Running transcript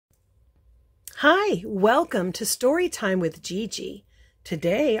Hi, welcome to Story Time with Gigi.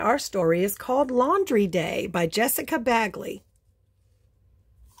 Today our story is called Laundry Day by Jessica Bagley.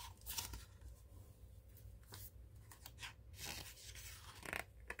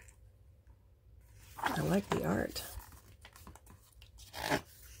 I like the art.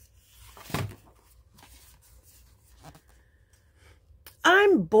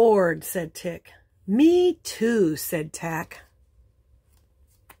 I'm bored, said Tick. Me too, said Tack.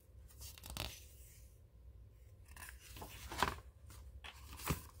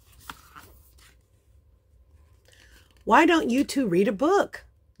 Why don't you two read a book?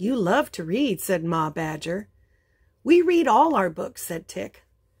 You love to read, said Ma Badger. We read all our books, said Tick.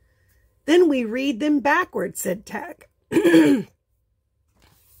 Then we read them backwards, said Tack. There's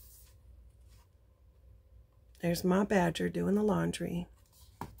Ma Badger doing the laundry.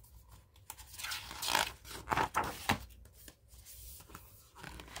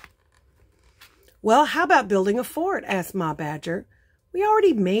 Well, how about building a fort? Asked Ma Badger. We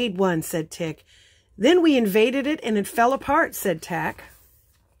already made one, said Tick. Then we invaded it and it fell apart, said Tack.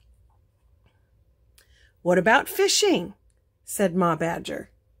 What about fishing? Said Ma Badger,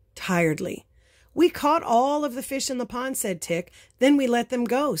 tiredly. We caught all of the fish in the pond, said Tick. Then we let them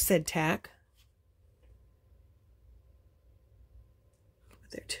go, said Tack. What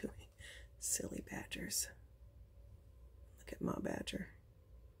they're doing. Silly badgers. Look at Ma Badger.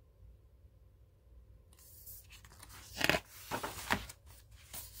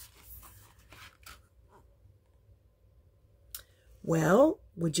 Well,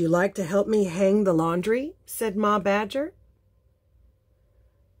 would you like to help me hang the laundry? Said Ma Badger.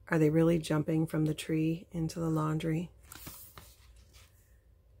 Are they really jumping from the tree into the laundry?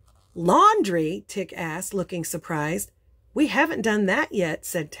 Laundry? Tick asked, looking surprised. We haven't done that yet,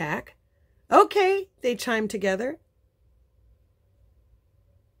 said Tack. Okay, they chimed together.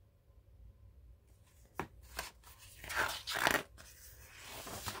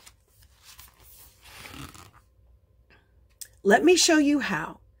 Let me show you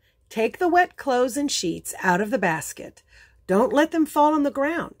how. Take the wet clothes and sheets out of the basket. Don't let them fall on the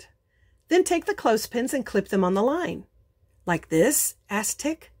ground. Then take the clothespins and clip them on the line. Like this? Asked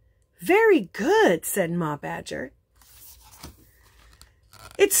Tick. Very good, said Ma Badger.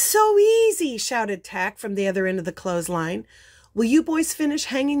 It's so easy, shouted Tack from the other end of the clothesline. Will you boys finish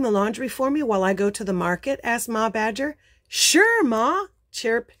hanging the laundry for me while I go to the market? Asked Ma Badger. Sure, Ma,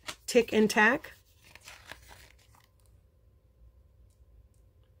 chirped Tick and Tack.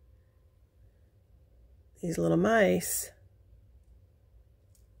 These little mice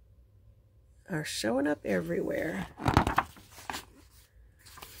are showing up everywhere.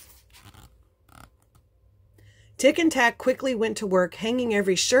 Tick and Tack quickly went to work hanging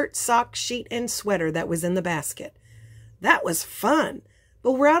every shirt, sock, sheet, and sweater that was in the basket. That was fun,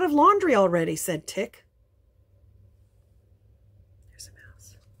 but we're out of laundry already, said Tick. There's a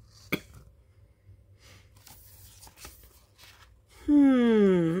mouse.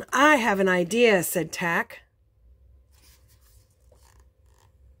 I have an idea, said Tack.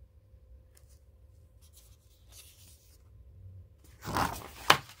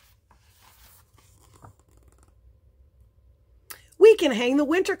 We can hang the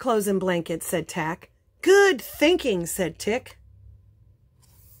winter clothes and blankets, said Tack. Good thinking, said Tick.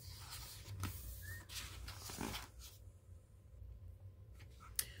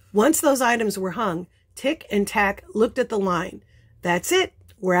 Once those items were hung, Tick and Tack looked at the line. That's it.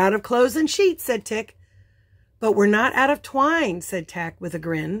 We're out of clothes and sheets, said Tick. But we're not out of twine, said Tack with a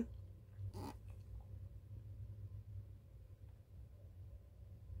grin.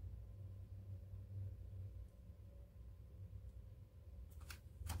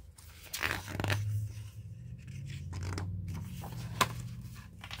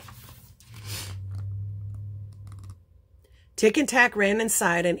 Tick and Tack ran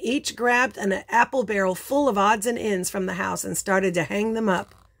inside and each grabbed an apple barrel full of odds and ends from the house and started to hang them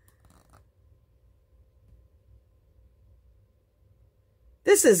up.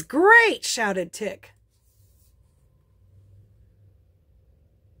 This is great, shouted Tick.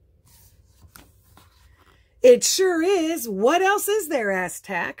 It sure is. What else is there? Asked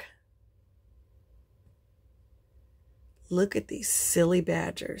Tack. Look at these silly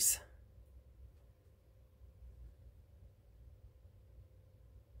badgers.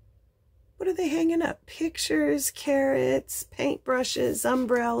 What are they hanging up? Pictures, carrots, paintbrushes,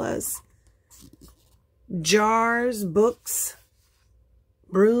 umbrellas, jars, books,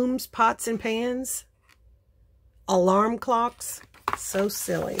 brooms, pots and pans, alarm clocks. So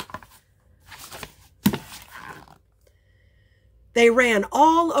silly. They ran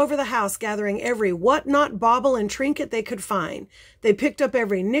all over the house, gathering every what-not, bauble, and trinket they could find. They picked up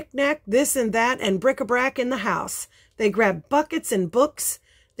every knick-knack, this and that, and bric-a-brac in the house. They grabbed buckets and books.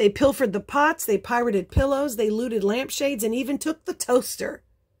 They pilfered the pots. They pirated pillows. They looted lampshades and even took the toaster.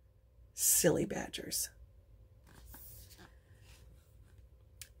 Silly badgers.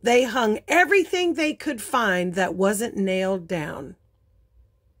 They hung everything they could find that wasn't nailed down.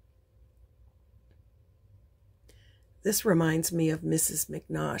 This reminds me of Mrs.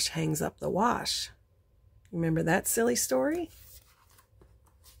 McNosh hangs up the wash. Remember that silly story?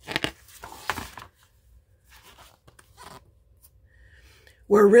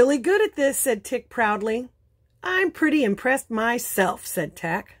 We're really good at this, said Tick proudly. I'm pretty impressed myself, said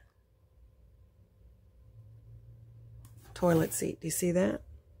Tack. Toilet seat, do you see that?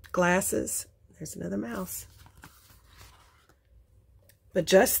 Glasses. There's another mouse. But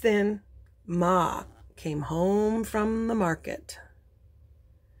just then, Ma came home from the market.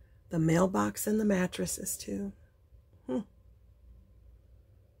 The mailbox and the mattresses, too.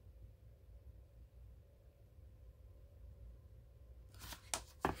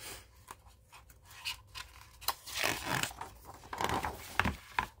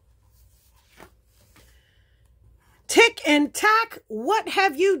 Tick and Tack, what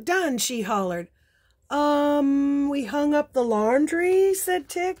have you done? She hollered. We hung up the laundry, said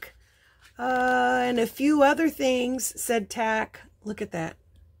Tick. And a few other things, said Tack. Look at that.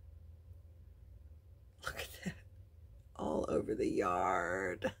 Look at that. All over the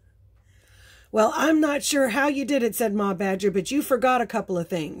yard. Well, I'm not sure how you did it, said Ma Badger, but you forgot a couple of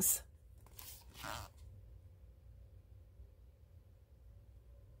things.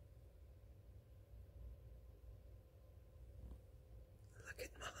 Look at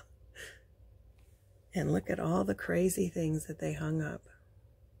Ma. And look at all the crazy things that they hung up.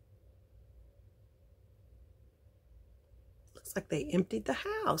 Looks like they emptied the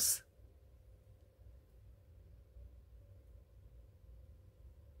house.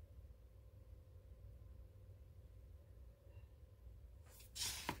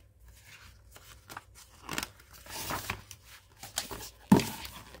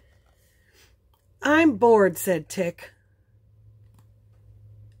 I'm bored, said Tick.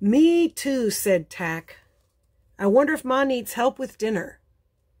 Me too, said Tack. I wonder if Ma needs help with dinner.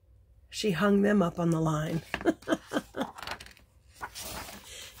 She hung them up on the line.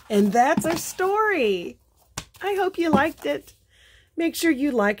 And that's our story. I hope you liked it. Make sure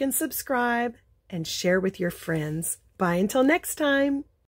you like and subscribe and share with your friends. Bye until next time.